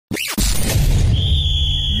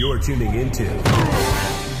You're tuning into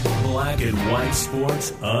Black and White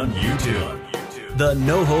Sports on YouTube. The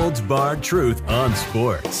no-holds-barred truth on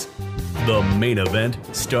sports. The main event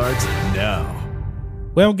starts now.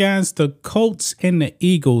 Well, guys, the Colts and the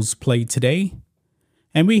Eagles played today,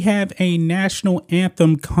 and we have a national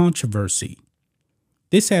anthem controversy.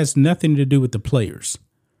 This has nothing to do with the players.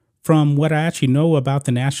 From what I actually know about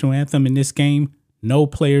the national anthem in this game, no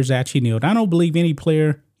players actually kneeled. I don't believe any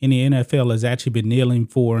player in the NFL has actually been kneeling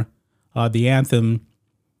for the anthem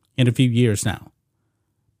in a few years now.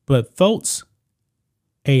 But folks,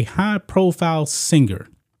 a high-profile singer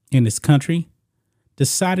in this country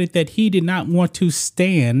decided that he did not want to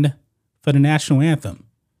stand for the national anthem.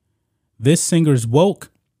 This singer's woke.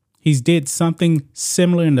 He's did something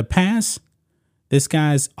similar in the past. This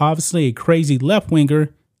guy's obviously a crazy left-winger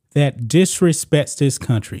that disrespects this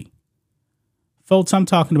country. Folks, I'm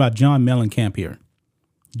talking about John Mellencamp here.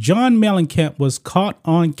 John Mellencamp was caught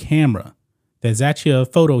on camera. There's actually a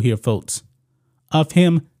photo here, folks, of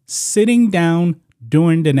him sitting down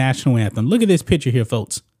during the national anthem. Look at this picture here,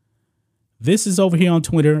 folks. This is over here on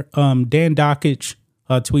Twitter. Dan Dockich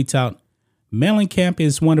tweets out, Mellencamp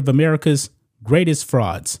is one of America's greatest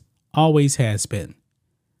frauds. Always has been.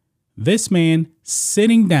 This man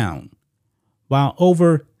sitting down while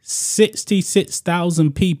over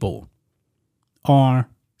 66,000 people are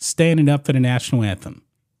standing up for the national anthem.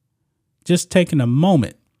 Just taking a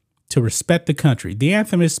moment to respect the country. The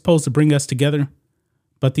anthem is supposed to bring us together,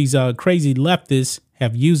 but these crazy leftists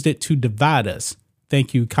have used it to divide us.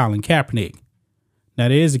 Thank you, Colin Kaepernick. Now,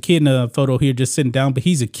 there is a kid in the photo here just sitting down, but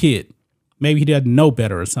he's a kid. Maybe he doesn't know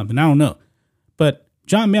better or something. I don't know. But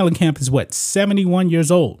John Mellencamp is, 71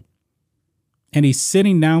 years old? And he's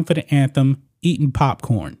sitting down for the anthem, eating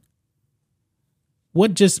popcorn.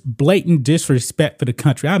 What just blatant disrespect for the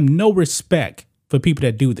country. I have no respect for people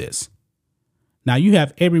that do this. Now, you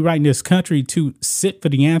have every right in this country to sit for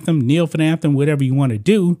the anthem, kneel for the anthem, whatever you want to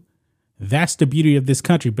do. That's the beauty of this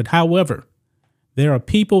country. But however, there are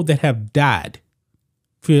people that have died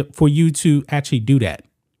for you to actually do that.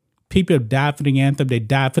 People have died for the anthem. They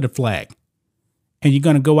died for the flag. And you're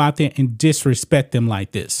going to go out there and disrespect them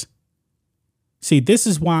like this. See, this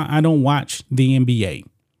is why I don't watch the NBA.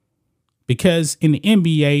 Because in the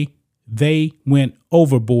NBA, they went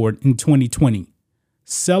overboard in 2020.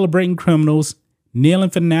 Celebrating criminals, kneeling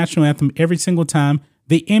for the national anthem every single time.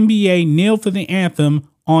 The NBA kneeled for the anthem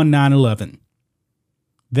on 9/11.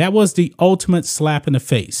 That was the ultimate slap in the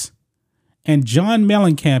face. And John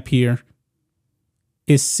Mellencamp here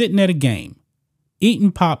is sitting at a game,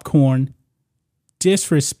 eating popcorn,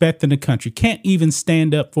 disrespecting the country. Can't even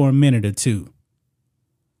stand up for a minute or two.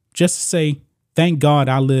 Just to say, thank God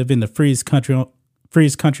I live in the freest country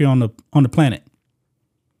on the planet.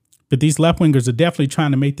 But these left-wingers are definitely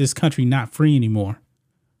trying to make this country not free anymore.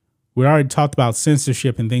 We already talked about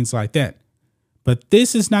censorship and things like that. But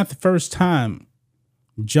this is not the first time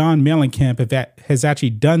John Mellencamp has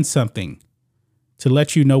actually done something to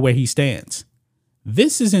let you know where he stands.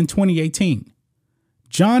 This is in 2018.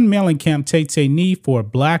 John Mellencamp takes a knee for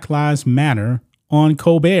Black Lives Matter on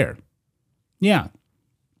Colbert. Yeah.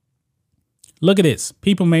 Look at this.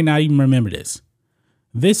 People may not even remember this.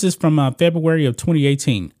 This is from February of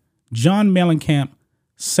 2018. John Mellencamp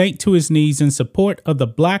sank to his knees in support of the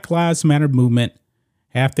Black Lives Matter movement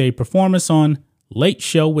after a performance on Late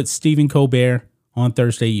Show with Stephen Colbert on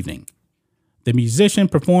Thursday evening. The musician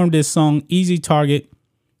performed his song Easy Target,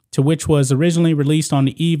 to which was originally released on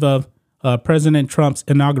the eve of President Trump's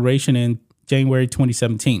inauguration in January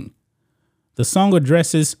 2017. The song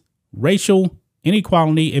addresses racial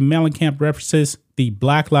inequality, and Mellencamp references the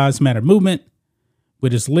Black Lives Matter movement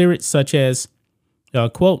with his lyrics such as,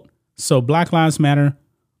 quote, so Black Lives Matter,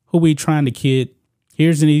 who we trying to kid?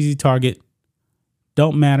 Here's an easy target.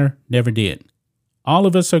 Don't matter, never did. All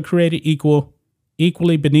of us are created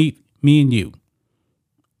equally beneath me and you.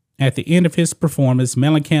 At the end of his performance,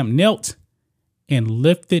 Mellencamp knelt and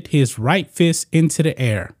lifted his right fist into the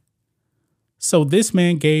air. So this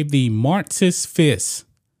man gave the Marxist fist,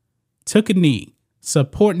 took a knee,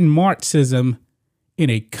 supporting Marxism in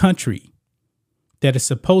a country that is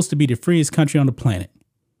supposed to be the freest country on the planet.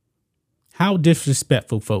 How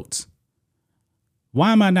disrespectful, folks.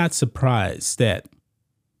 Why am I not surprised that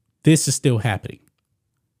this is still happening?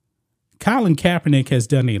 Colin Kaepernick has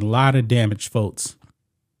done a lot of damage, folks,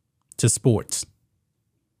 to sports.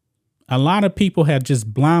 A lot of people have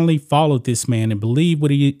just blindly followed this man and believed what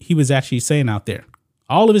he was actually saying out there.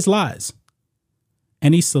 All of his lies.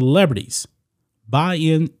 And these celebrities buy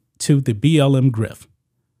into the BLM grift.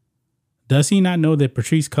 Does he not know that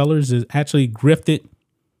Patrisse Cullors has actually grifted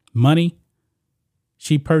money?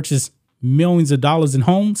 She purchased millions of dollars in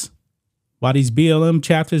homes, while these BLM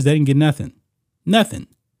chapters, they didn't get nothing. Nothing.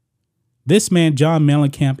 This man, John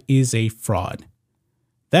Mellencamp, is a fraud.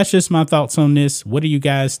 That's just my thoughts on this. What do you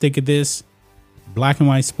guys think of this? Black and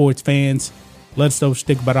white sports fans, let us know what you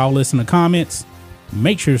think about all this in the comments.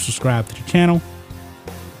 Make sure to subscribe to the channel,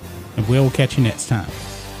 and we'll catch you next time.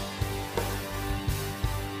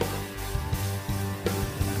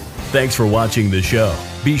 Thanks for watching the show.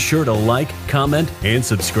 Be sure to like, comment, and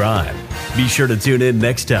subscribe. Be sure to tune in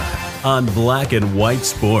next time on Black and White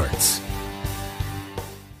Sports.